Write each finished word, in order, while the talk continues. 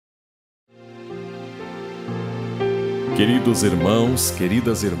Queridos irmãos,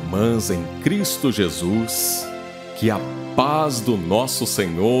 queridas irmãs em Cristo Jesus, que a paz do nosso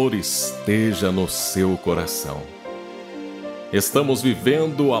Senhor esteja no seu coração. Estamos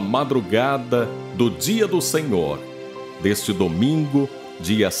vivendo a madrugada do Dia do Senhor, deste domingo,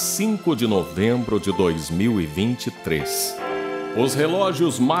 dia 5 de novembro de 2023. Os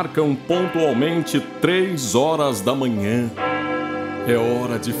relógios marcam pontualmente 3 horas da manhã. É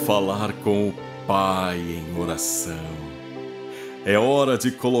hora de falar com o Pai em oração. É hora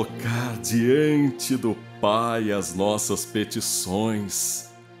de colocar diante do Pai as nossas petições,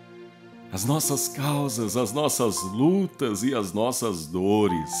 as nossas causas, as nossas lutas e as nossas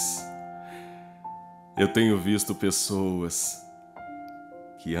dores. Eu tenho visto pessoas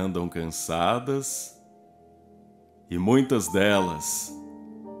que andam cansadas e muitas delas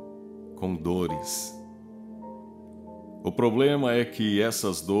com dores. O problema é que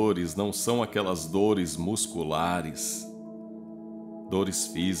essas dores não são aquelas dores musculares, dores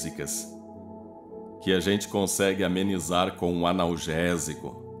físicas, que a gente consegue amenizar com um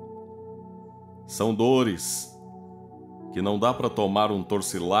analgésico. São dores que não dá para tomar um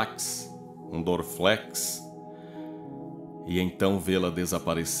Torcilax, um Dorflex, e então vê-la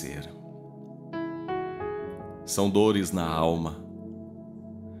desaparecer. São dores na alma,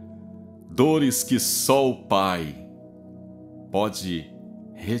 dores que só o Pai pode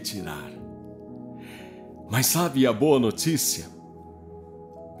retirar. Mas sabe a boa notícia?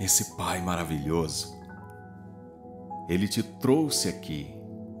 Esse Pai maravilhoso, Ele te trouxe aqui,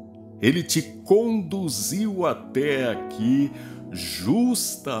 Ele te conduziu até aqui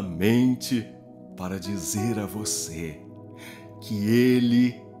justamente para dizer a você que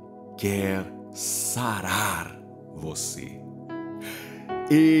Ele quer sarar você.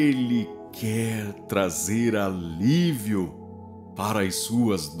 Ele quer trazer alívio para as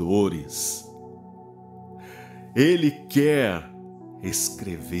suas dores. Ele quer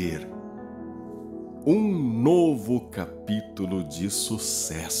escrever um novo capítulo de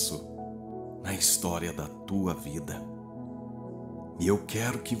sucesso na história da tua vida. E eu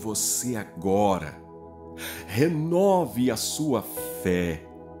quero que você agora renove a sua fé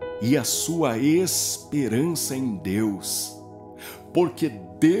e a sua esperança em Deus, porque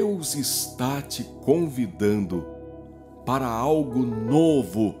Deus está te convidando para algo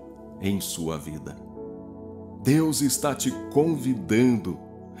novo em sua vida. Deus está te convidando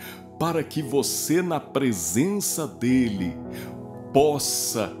para que você, na presença dEle,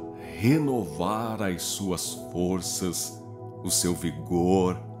 possa renovar as suas forças, o seu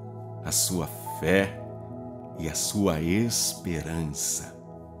vigor, a sua fé e a sua esperança.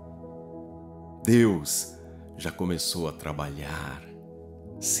 Deus já começou a trabalhar,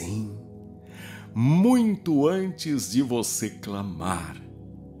 sim, muito antes de você clamar.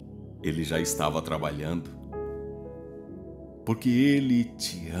 Ele já estava trabalhando. Porque Ele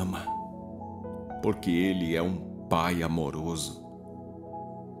te ama, porque Ele é um Pai amoroso,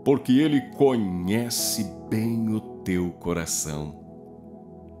 porque Ele conhece bem o teu coração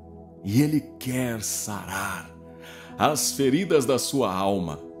e Ele quer sarar as feridas da sua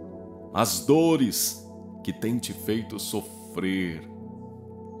alma, as dores que têm te feito sofrer.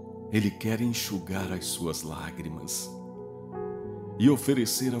 Ele quer enxugar as suas lágrimas e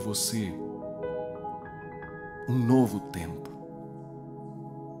oferecer a você um novo tempo.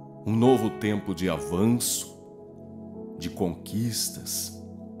 Um novo tempo de avanço, de conquistas,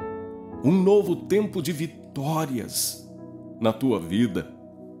 um novo tempo de vitórias na tua vida.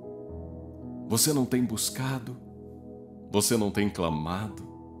 Você não tem buscado, você não tem clamado,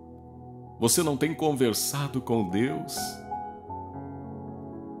 você não tem conversado com Deus.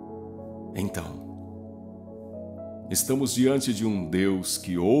 Então, estamos diante de um Deus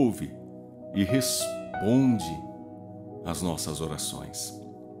que ouve e responde às nossas orações.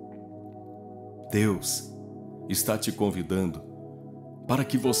 Deus está te convidando para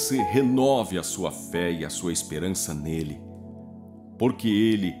que você renove a sua fé e a sua esperança nele, porque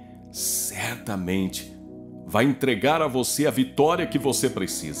Ele certamente vai entregar a você a vitória que você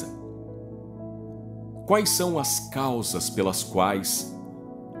precisa. Quais são as causas pelas quais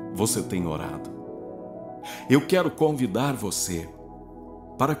você tem orado? Eu quero convidar você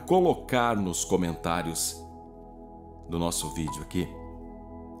para colocar nos comentários do nosso vídeo aqui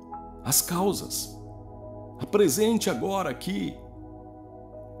as causas. Apresente agora aqui.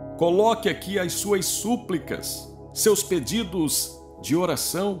 Coloque aqui as suas súplicas, seus pedidos de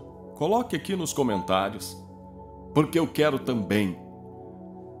oração. Coloque aqui nos comentários, porque eu quero também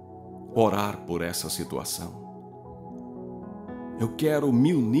orar por essa situação. Eu quero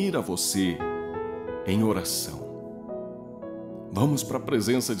me unir a você em oração. Vamos para a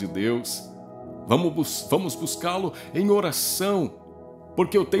presença de Deus Vamos buscá-lo em oração,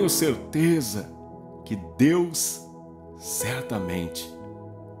 porque eu tenho certeza que Deus certamente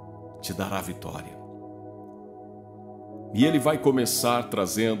te dará vitória. E Ele vai começar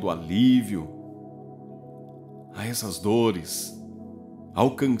trazendo alívio a essas dores,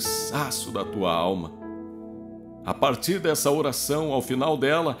 ao cansaço da tua alma. A partir dessa oração, ao final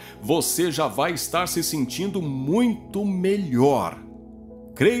dela, você já vai estar se sentindo muito melhor.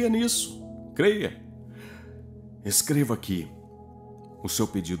 Creia nisso, creia. Escreva aqui o seu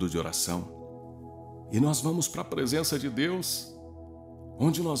pedido de oração e nós vamos para a presença de Deus,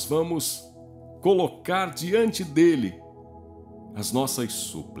 onde nós vamos colocar diante dele as nossas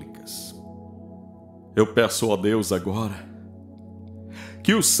súplicas. Eu peço a Deus agora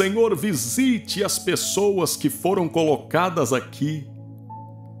que o Senhor visite as pessoas que foram colocadas aqui,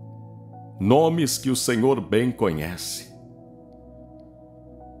 nomes que o Senhor bem conhece.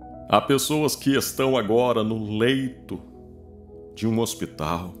 Há pessoas que estão agora no leito de um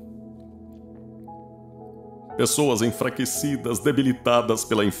hospital, pessoas enfraquecidas, debilitadas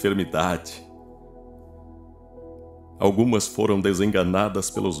pela enfermidade. Algumas foram desenganadas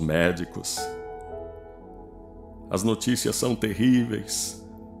pelos médicos. As notícias são terríveis.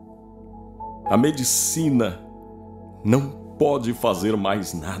 A medicina não pode fazer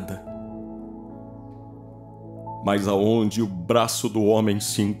mais nada. Mas aonde o braço do homem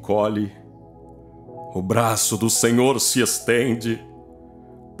se encolhe, o braço do Senhor se estende,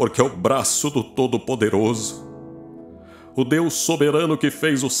 porque é o braço do Todo-Poderoso, o Deus soberano que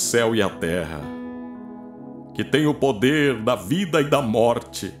fez o céu e a terra, que tem o poder da vida e da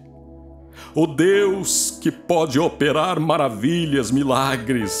morte, o Deus que pode operar maravilhas,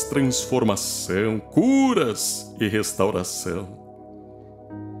 milagres, transformação, curas e restauração.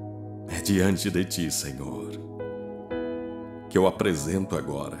 É diante de ti, Senhor, que eu apresento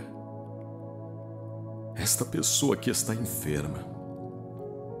agora esta pessoa que está enferma.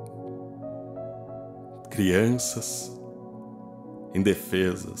 Crianças,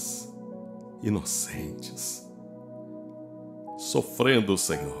 indefesas, inocentes, sofrendo,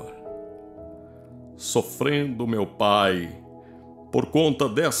 Senhor. Sofrendo, meu Pai, por conta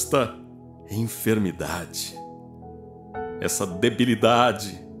desta enfermidade, essa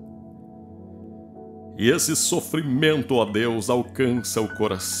debilidade. E esse sofrimento, ó Deus, alcança o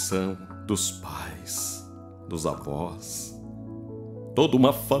coração dos pais, dos avós, toda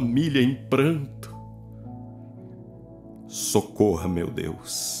uma família em pranto. Socorra, meu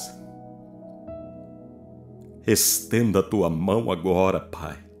Deus. Estenda a tua mão agora,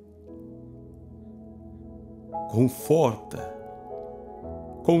 Pai. Conforta,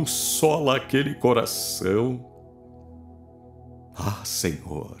 consola aquele coração. Ah,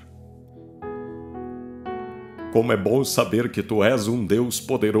 Senhor, como é bom saber que Tu és um Deus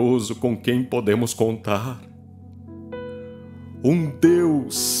poderoso com quem podemos contar. Um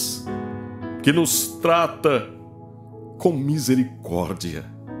Deus que nos trata com misericórdia,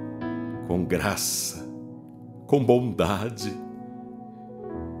 com graça, com bondade.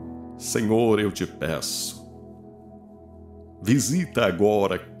 Senhor, eu te peço, visita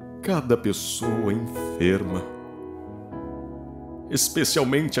agora cada pessoa enferma,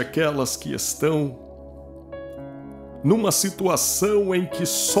 especialmente aquelas que estão numa situação em que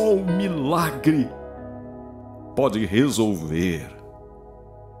só um milagre pode resolver.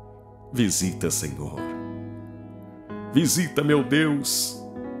 Visita, Senhor. Visita, meu Deus,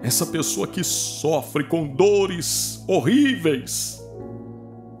 essa pessoa que sofre com dores horríveis.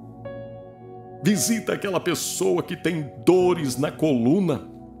 Visita aquela pessoa que tem dores na coluna,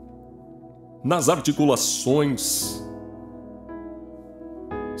 nas articulações.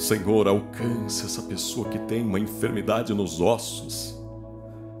 Senhor, alcance essa pessoa que tem uma enfermidade nos ossos.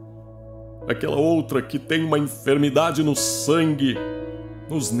 Aquela outra que tem uma enfermidade no sangue,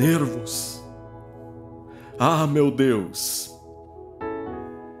 nos nervos. Ah, meu Deus!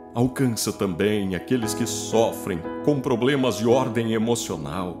 Alcança também aqueles que sofrem com problemas de ordem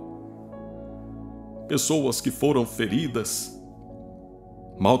emocional. Pessoas que foram feridas,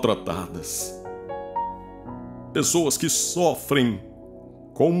 maltratadas. Pessoas que sofrem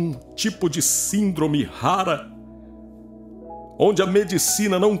com um tipo de síndrome rara, onde a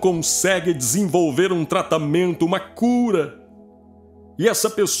medicina não consegue desenvolver um tratamento, uma cura. E essa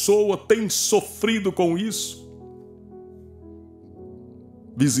pessoa tem sofrido com isso.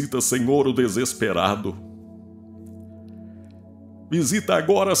 Visita, Senhor, o desesperado. Visita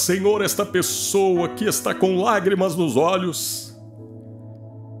agora, Senhor, esta pessoa que está com lágrimas nos olhos.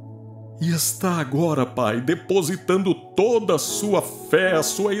 E está agora, Pai, depositando toda a sua fé, a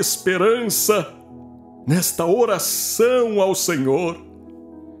sua esperança nesta oração ao Senhor.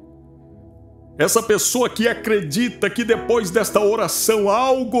 essa pessoa que acredita que depois desta oração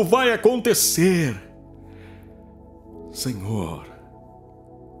algo vai acontecer. Senhor,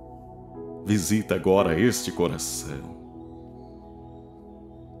 visita agora este coração.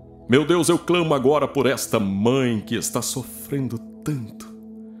 Meu Deus, eu clamo agora por esta mãe que está sofrendo tanto,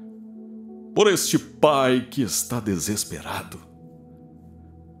 por este pai que está desesperado.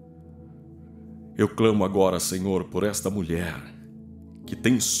 Eu clamo agora, Senhor, por esta mulher que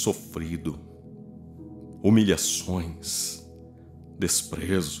tem sofrido humilhações,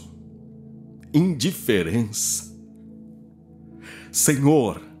 desprezo, indiferença.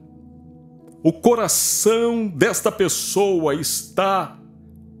 Senhor, o coração desta pessoa está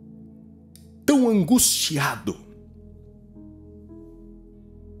tão angustiado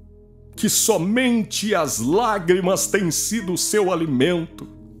que somente as lágrimas têm sido o seu alimento.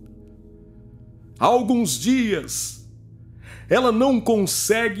 Há alguns dias, ela não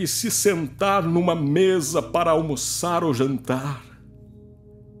consegue se sentar numa mesa para almoçar ou jantar.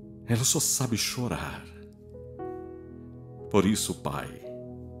 Ela só sabe chorar. Por isso, Pai,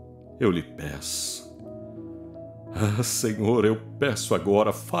 eu lhe peço. Senhor, eu peço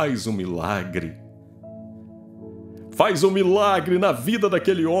agora, faz um milagre. Faz um milagre na vida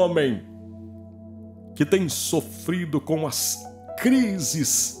daquele homem que tem sofrido com as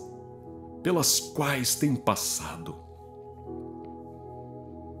crises pelas quais tem passado.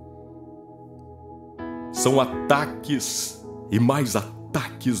 São ataques e mais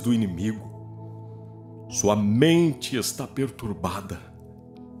ataques do inimigo. Sua mente está perturbada,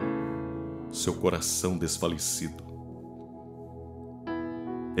 seu coração desfalecido.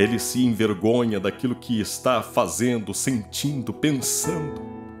 Ele se envergonha daquilo que está fazendo, sentindo, pensando.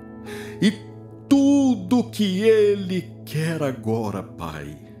 E tudo que ele quer agora,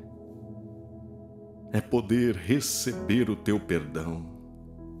 Pai, é poder receber o teu perdão.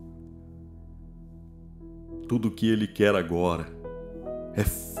 Tudo que ele quer agora é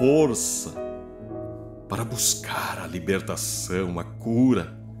força para buscar a libertação, a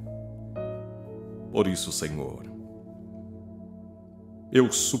cura. Por isso, Senhor,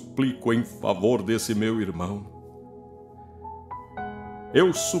 eu suplico em favor desse meu irmão.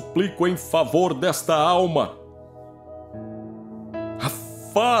 Eu suplico em favor desta alma.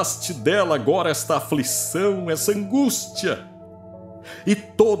 Afaste dela agora esta aflição, essa angústia e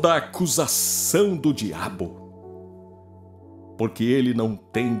toda a acusação do diabo, porque ele não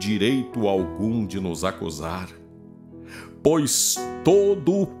tem direito algum de nos acusar, pois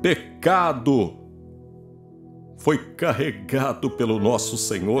todo o pecado foi carregado pelo nosso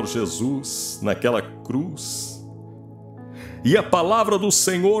Senhor Jesus naquela cruz. E a palavra do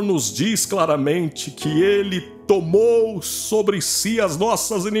Senhor nos diz claramente que Ele tomou sobre si as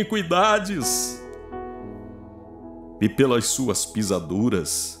nossas iniquidades e pelas suas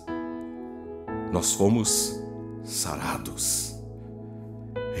pisaduras nós fomos sarados.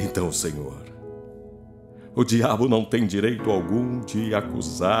 Então, Senhor, o diabo não tem direito algum de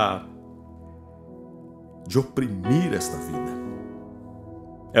acusar, de oprimir esta vida.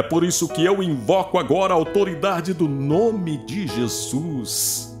 É por isso que eu invoco agora a autoridade do nome de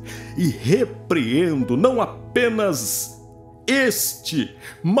Jesus e repreendo não apenas este,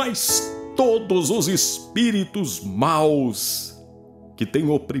 mas todos os espíritos maus que têm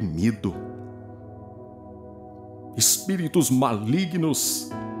oprimido, espíritos malignos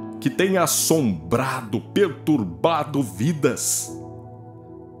que têm assombrado, perturbado vidas.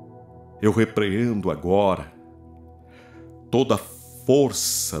 Eu repreendo agora toda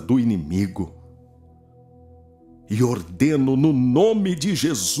força do inimigo e ordeno no nome de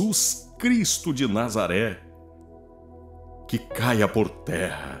Jesus Cristo de Nazaré que caia por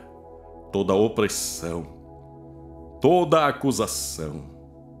terra toda opressão, toda acusação,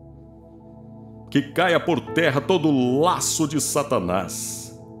 que caia por terra todo laço de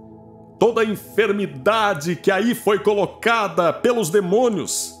Satanás, toda enfermidade que aí foi colocada pelos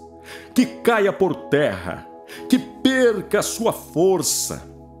demônios, que caia por terra, que perca a sua força,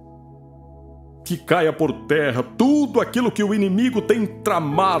 que caia por terra tudo aquilo que o inimigo tem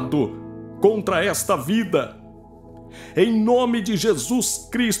tramado contra esta vida. Em nome de Jesus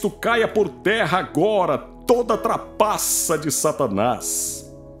Cristo, caia por terra agora toda trapaça de Satanás.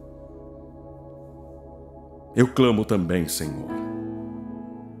 Eu clamo também, Senhor,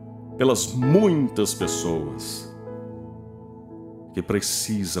 pelas muitas pessoas que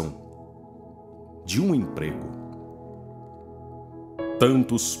precisam de um emprego.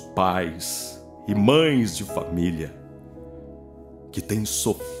 Tantos pais e mães de família que têm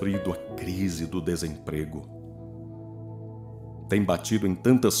sofrido a crise do desemprego, têm batido em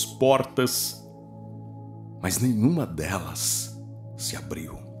tantas portas, mas nenhuma delas se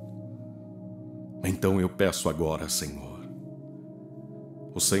abriu. Então eu peço agora, Senhor,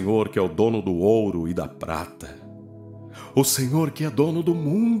 o Senhor que é o dono do ouro e da prata, o Senhor que é dono do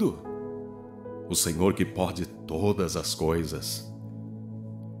mundo, o Senhor que pode todas as coisas,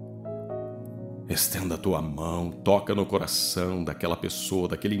 estenda a tua mão, toca no coração daquela pessoa,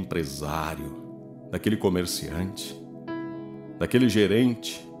 daquele empresário, daquele comerciante, daquele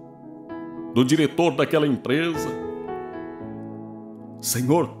gerente, do diretor daquela empresa.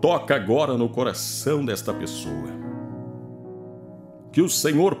 Senhor, toca agora no coração desta pessoa. Que o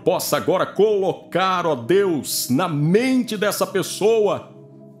Senhor possa agora colocar, ó Deus, na mente dessa pessoa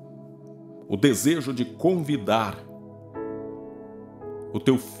o desejo de convidar o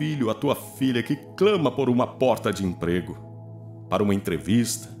teu filho, a tua filha que clama por uma porta de emprego, para uma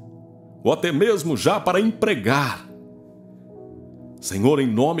entrevista, ou até mesmo já para empregar. Senhor, em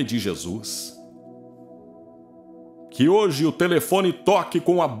nome de Jesus, que hoje o telefone toque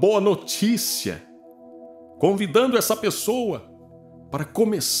com a boa notícia, convidando essa pessoa para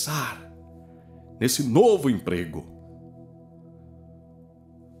começar nesse novo emprego.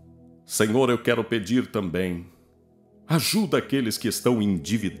 Senhor, eu quero pedir também, ajuda aqueles que estão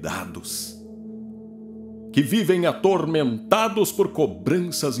endividados, que vivem atormentados por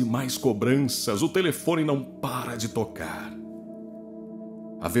cobranças e mais cobranças, o telefone não para de tocar.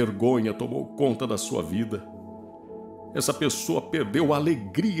 A vergonha tomou conta da sua vida. Essa pessoa perdeu a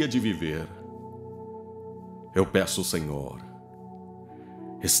alegria de viver. Eu peço, Senhor,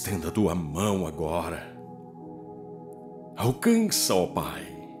 estenda a tua mão agora. Alcança, ó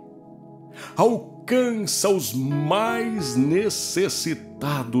Pai. Alcança os mais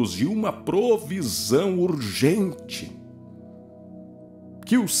necessitados de uma provisão urgente.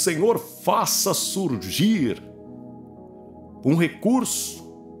 Que o Senhor faça surgir um recurso,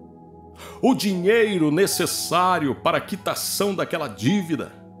 o dinheiro necessário para a quitação daquela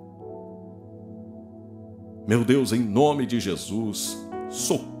dívida. Meu Deus, em nome de Jesus,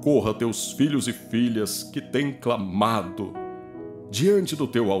 socorra teus filhos e filhas que têm clamado diante do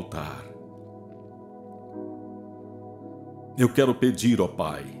teu altar. Eu quero pedir, ó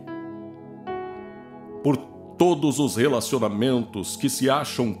Pai, por todos os relacionamentos que se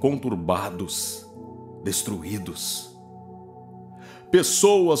acham conturbados, destruídos.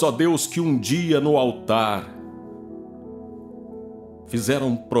 Pessoas, ó Deus, que um dia no altar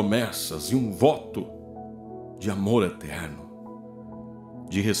fizeram promessas e um voto de amor eterno,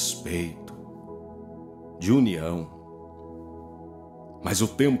 de respeito, de união. Mas o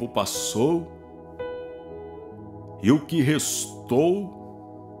tempo passou e o que restou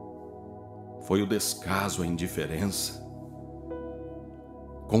foi o descaso, a indiferença,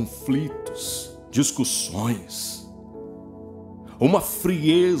 conflitos, discussões, uma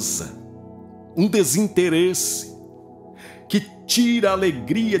frieza, um desinteresse que tira a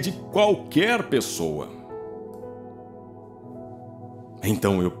alegria de qualquer pessoa.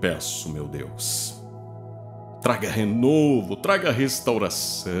 Então eu peço, meu Deus, traga renovo, traga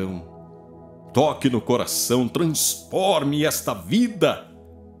restauração, toque no coração, transforme esta vida.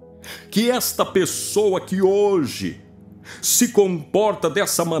 Que esta pessoa que hoje se comporta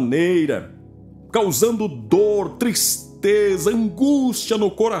dessa maneira, causando dor, tristeza, angústia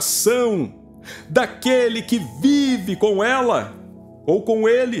no coração daquele que vive com ela ou com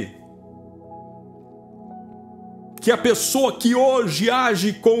ele, que a pessoa que hoje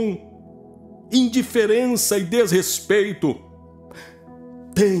age com indiferença e desrespeito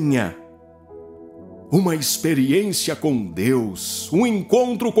tenha uma experiência com Deus, um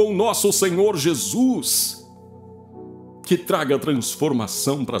encontro com nosso Senhor Jesus, que traga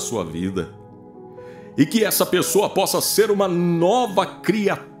transformação para a sua vida e que essa pessoa possa ser uma nova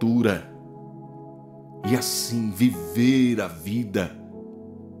criatura e assim viver a vida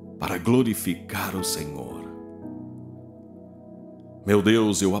para glorificar o Senhor. Meu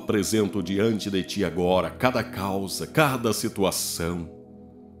Deus, eu apresento diante de Ti agora cada causa, cada situação.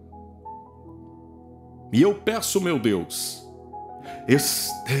 E eu peço, meu Deus,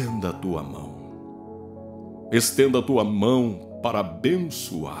 estenda a Tua mão. Estenda a Tua mão para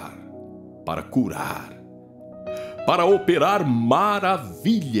abençoar, para curar, para operar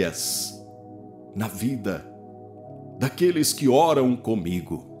maravilhas na vida daqueles que oram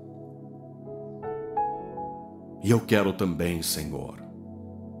comigo. E eu quero também, Senhor,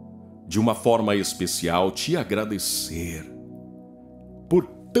 de uma forma especial, Te agradecer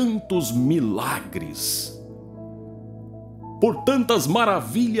por tantos milagres, por tantas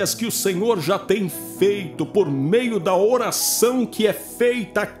maravilhas que o Senhor já tem feito por meio da oração que é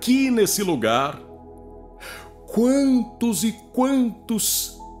feita aqui nesse lugar. Quantos e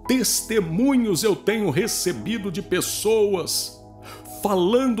quantos testemunhos eu tenho recebido de pessoas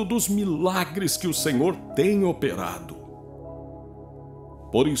falando dos milagres que o Senhor tem operado.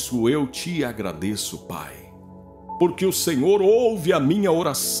 Por isso eu te agradeço, Pai, porque o Senhor ouve a minha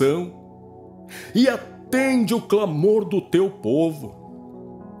oração e atende o clamor do teu povo.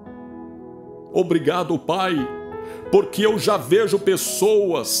 Obrigado, Pai, porque eu já vejo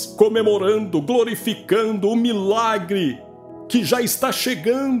pessoas comemorando, glorificando o milagre que já está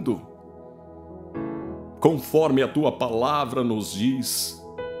chegando. Conforme a tua palavra nos diz,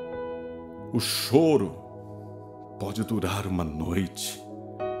 o choro pode durar uma noite,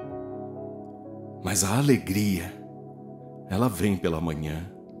 mas a alegria, ela vem pela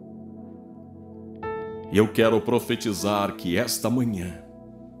manhã. E eu quero profetizar que esta manhã,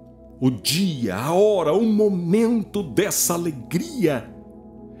 o dia, a hora, o momento dessa alegria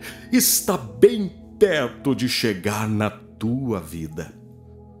está bem perto de chegar na tua vida.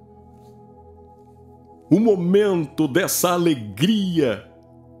 O momento dessa alegria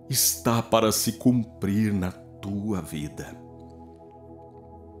está para se cumprir na tua vida.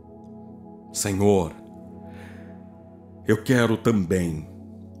 Senhor, eu quero também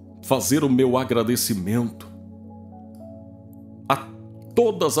fazer o meu agradecimento a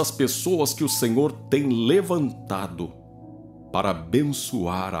todas as pessoas que o Senhor tem levantado para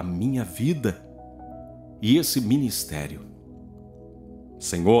abençoar a minha vida e esse ministério.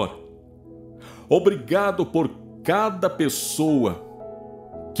 Senhor, obrigado por cada pessoa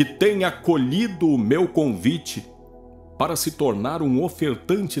que tem acolhido o meu convite para se tornar um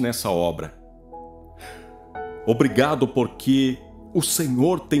ofertante nessa obra. Obrigado porque o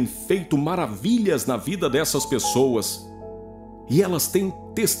Senhor tem feito maravilhas na vida dessas pessoas e elas têm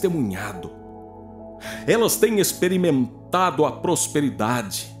testemunhado. Elas têm experimentado a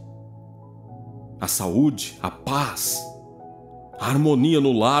prosperidade, a saúde, a paz, a harmonia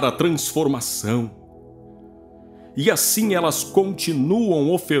no lar, a transformação. E assim elas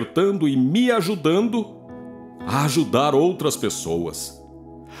continuam ofertando e me ajudando a ajudar outras pessoas,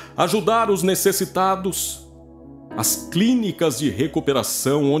 ajudar os necessitados, as clínicas de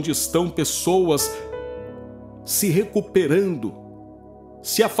recuperação onde estão pessoas se recuperando,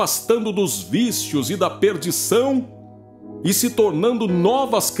 se afastando dos vícios e da perdição e se tornando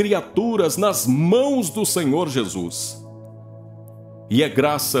novas criaturas nas mãos do Senhor Jesus. E é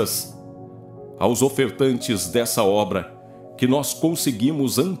graças aos ofertantes dessa obra que nós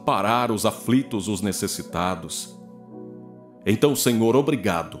conseguimos amparar os aflitos, os necessitados. Então, Senhor,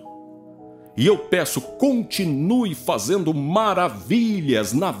 obrigado. E eu peço, continue fazendo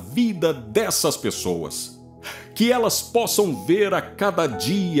maravilhas na vida dessas pessoas. Que elas possam ver a cada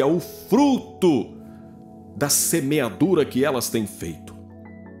dia o fruto da semeadura que elas têm feito.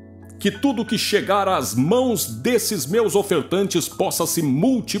 Que tudo que chegar às mãos desses meus ofertantes possa se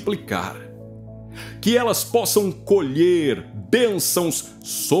multiplicar. Que elas possam colher bênçãos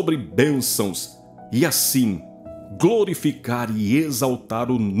sobre bênçãos e assim glorificar e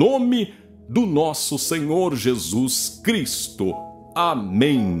exaltar o nome do nosso Senhor Jesus Cristo.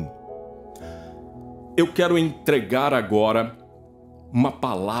 Amém. Eu quero entregar agora uma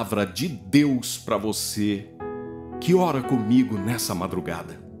palavra de Deus para você que ora comigo nessa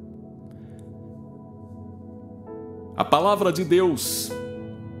madrugada. A palavra de Deus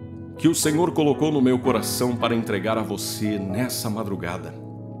que o Senhor colocou no meu coração para entregar a você nessa madrugada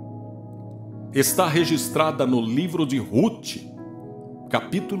está registrada no livro de Ruth,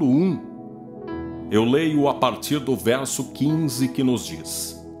 capítulo 1. Eu leio a partir do verso 15 que nos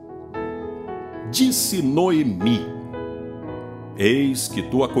diz: Disse Noemi: Eis que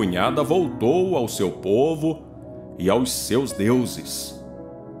tua cunhada voltou ao seu povo e aos seus deuses.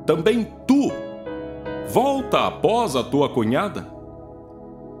 Também tu, volta após a tua cunhada?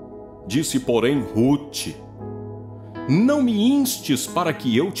 Disse, porém, Ruth: Não me instes para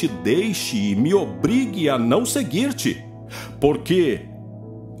que eu te deixe e me obrigue a não seguir-te, porque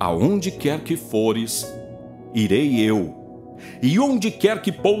aonde quer que fores, irei eu, e onde quer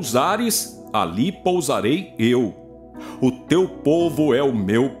que pousares, ali pousarei eu. O teu povo é o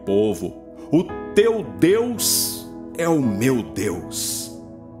meu povo, o teu Deus é o meu Deus.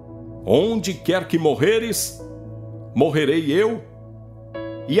 Onde quer que morreres, morrerei eu,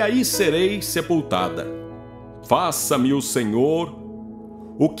 e aí serei sepultada. Faça-me o Senhor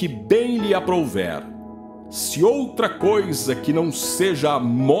o que bem lhe aprouver, se outra coisa que não seja a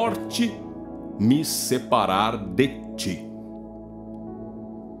morte me separar de ti.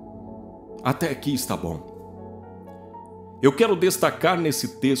 Até aqui está bom. Eu quero destacar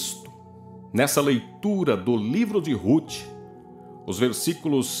nesse texto, nessa leitura do livro de Ruth, os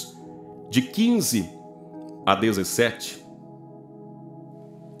versículos de 15 a 17,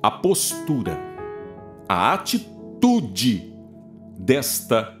 a postura, a atitude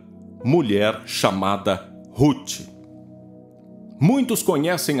desta mulher chamada Ruth. Muitos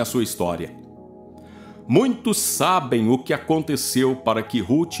conhecem a sua história. Muitos sabem o que aconteceu para que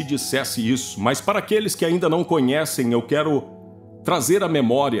Ruth dissesse isso, mas para aqueles que ainda não conhecem, eu quero trazer à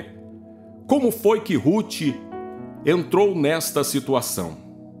memória como foi que Ruth entrou nesta situação.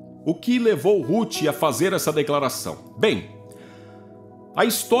 O que levou Ruth a fazer essa declaração? Bem, a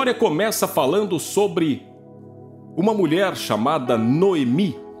história começa falando sobre uma mulher chamada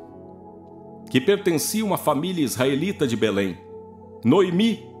Noemi, que pertencia a uma família israelita de Belém.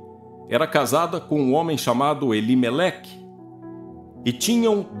 Noemi era casada com um homem chamado Elimeleque e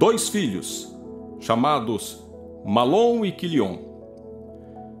tinham 2 filhos, chamados Malom e Quilion.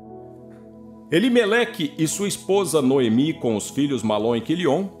 Elimeleque e sua esposa Noemi, com os filhos Malom e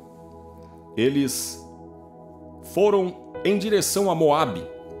Quilion, eles foram em direção a Moabe.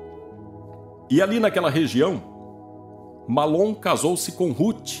 E ali naquela região, Malom casou-se com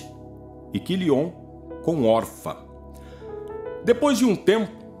Ruth e Quilion com Orfa. Depois de um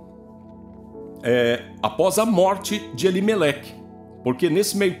tempo, após a morte de Elimeleque, porque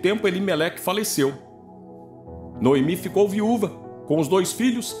nesse meio tempo Elimeleque faleceu, Noemi ficou viúva com os 2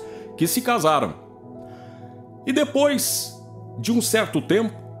 filhos que se casaram. E depois de um certo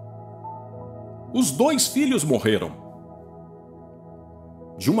tempo, os 2 filhos morreram.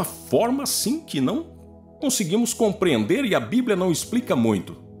 De uma forma assim que não conseguimos compreender e a Bíblia não explica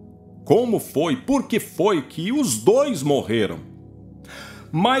muito. Como foi, por que foi que os 2 morreram?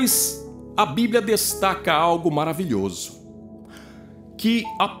 Mas a Bíblia destaca algo maravilhoso. Que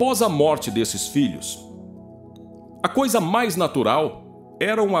após a morte desses filhos, a coisa mais natural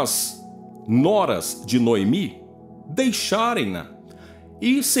eram as noras de Noemi deixarem-na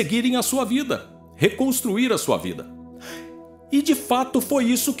e seguirem a sua vida, reconstruir a sua vida. E de fato foi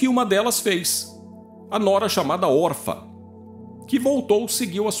isso que uma delas fez, a nora chamada Orfa, que voltou e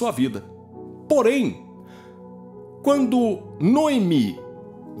seguiu a sua vida. Porém, quando Noemi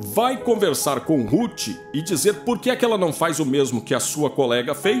vai conversar com Ruth e dizer por que é que ela não faz o mesmo que a sua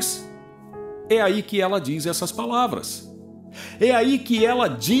colega fez, é aí que ela diz essas palavras. É aí que ela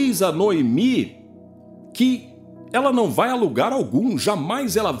diz a Noemi que ela não vai a lugar algum,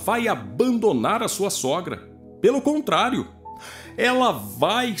 jamais ela vai abandonar a sua sogra. Pelo contrário, ela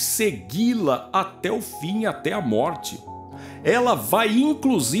vai segui-la até o fim, até a morte. Ela vai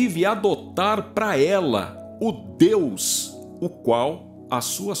inclusive adotar para ela o Deus, o qual a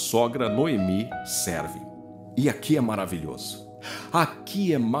sua sogra Noemi serve. E aqui é maravilhoso.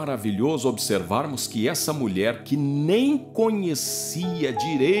 Aqui é maravilhoso observarmos que essa mulher que nem conhecia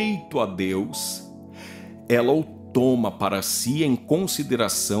direito a Deus, ela o toma para si em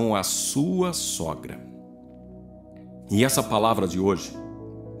consideração a sua sogra. E essa palavra de hoje,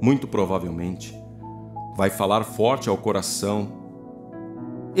 muito provavelmente, vai falar forte ao coração,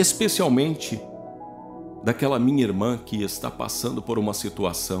 especialmente daquela minha irmã que está passando por uma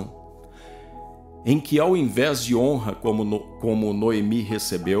situação em que, ao invés de honra como Noemi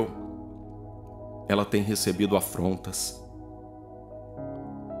recebeu, ela tem recebido afrontas,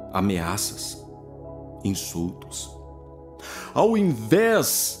 ameaças, insultos. Ao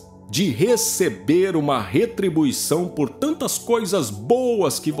invés de receber uma retribuição por tantas coisas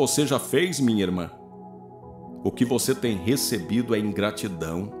boas que você já fez, minha irmã, o que você tem recebido é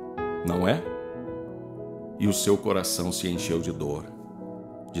ingratidão, não é? E o seu coração se encheu de dor,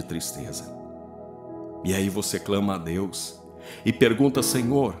 de tristeza. E aí você clama a Deus e pergunta: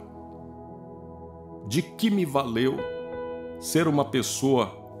 Senhor, de que me valeu ser uma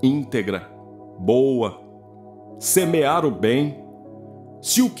pessoa íntegra, boa, semear o bem,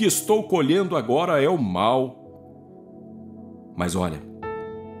 se o que estou colhendo agora é o mal? Mas olha,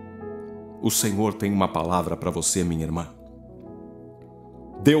 o Senhor tem uma palavra para você, minha irmã.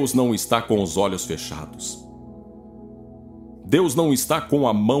 Deus não está com os olhos fechados. Deus não está com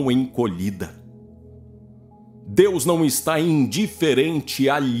a mão encolhida. Deus não está indiferente,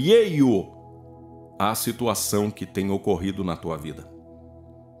 alheio à situação que tem ocorrido na tua vida.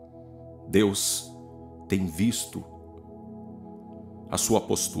 Deus tem visto a sua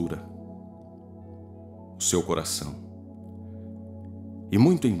postura, o seu coração. E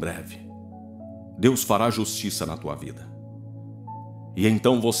muito em breve, Deus fará justiça na tua vida. E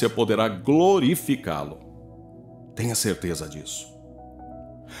então você poderá glorificá-lo. Tenha certeza disso.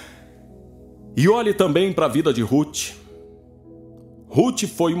 E olhe também para a vida de Ruth. Ruth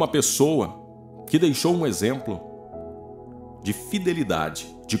foi uma pessoa que deixou um exemplo de fidelidade,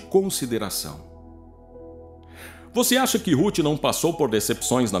 de consideração. Você acha que Ruth não passou por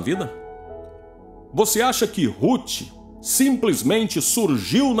decepções na vida? Você acha que Ruth simplesmente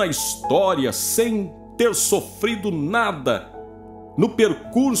surgiu na história sem ter sofrido nada no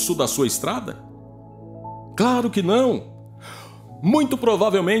percurso da sua estrada? Claro que não. Muito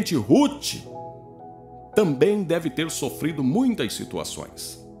provavelmente Ruth também deve ter sofrido muitas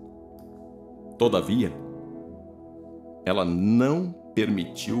situações. Todavia, ela não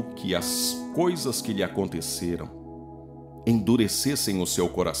permitiu que as coisas que lhe aconteceram endurecessem o seu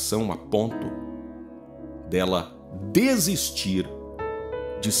coração a ponto dela desistir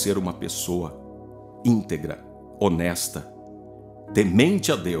de ser uma pessoa íntegra, honesta,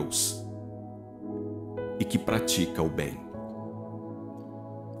 temente a Deus e que pratica o bem.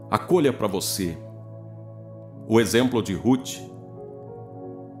 Acolha para você o exemplo de Ruth,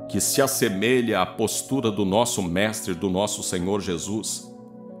 que se assemelha à postura do nosso Mestre, do nosso Senhor Jesus,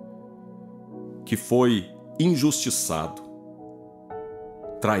 que foi injustiçado,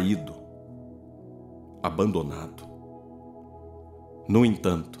 traído, abandonado. No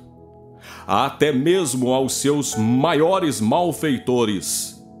entanto, até mesmo aos seus maiores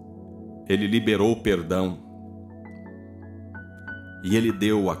malfeitores, ele liberou perdão e ele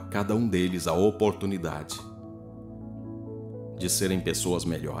deu a cada um deles a oportunidade de serem pessoas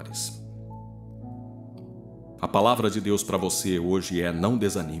melhores. A palavra de Deus para você hoje é: não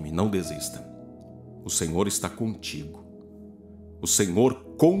desanime, não desista. O Senhor está contigo. O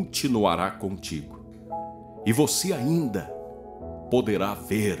Senhor continuará contigo. E você ainda poderá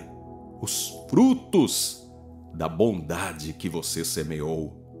ver os frutos da bondade que você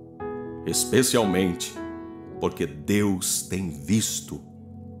semeou, especialmente porque Deus tem visto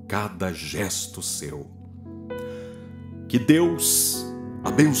cada gesto seu. Que Deus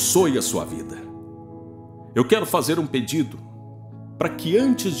abençoe a sua vida. Eu quero fazer um pedido para que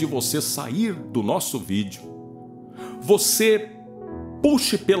antes de você sair do nosso vídeo, você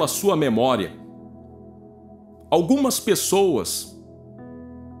puxe pela sua memória algumas pessoas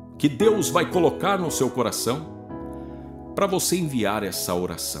que Deus vai colocar no seu coração para você enviar essa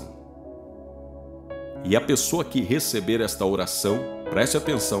oração. E a pessoa que receber esta oração, preste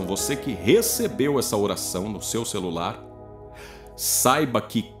atenção, você que recebeu essa oração no seu celular, saiba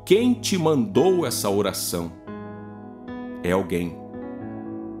que quem te mandou essa oração é alguém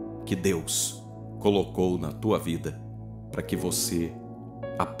que Deus colocou na tua vida para que você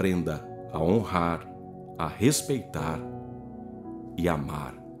aprenda a honrar, a respeitar e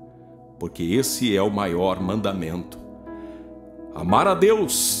amar. Porque esse é o maior mandamento: amar a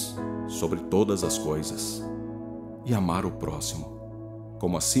Deus sobre todas as coisas e amar o próximo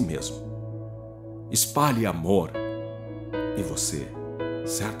como a si mesmo. Espalhe amor e você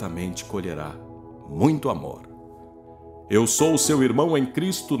certamente colherá muito amor. Eu sou o seu irmão em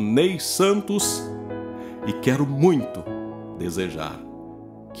Cristo, Ney Santos, e quero muito desejar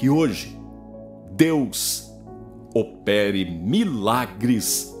que hoje Deus opere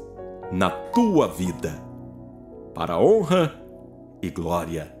milagres na tua vida, para a honra e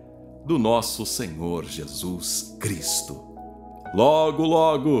glória do nosso Senhor Jesus Cristo. Logo,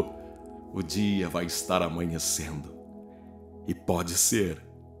 logo, o dia vai estar amanhecendo. E pode ser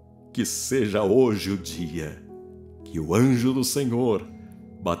que seja hoje o dia que o anjo do Senhor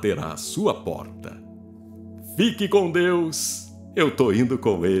baterá à sua porta. Fique com Deus, eu tô indo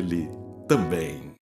com Ele também.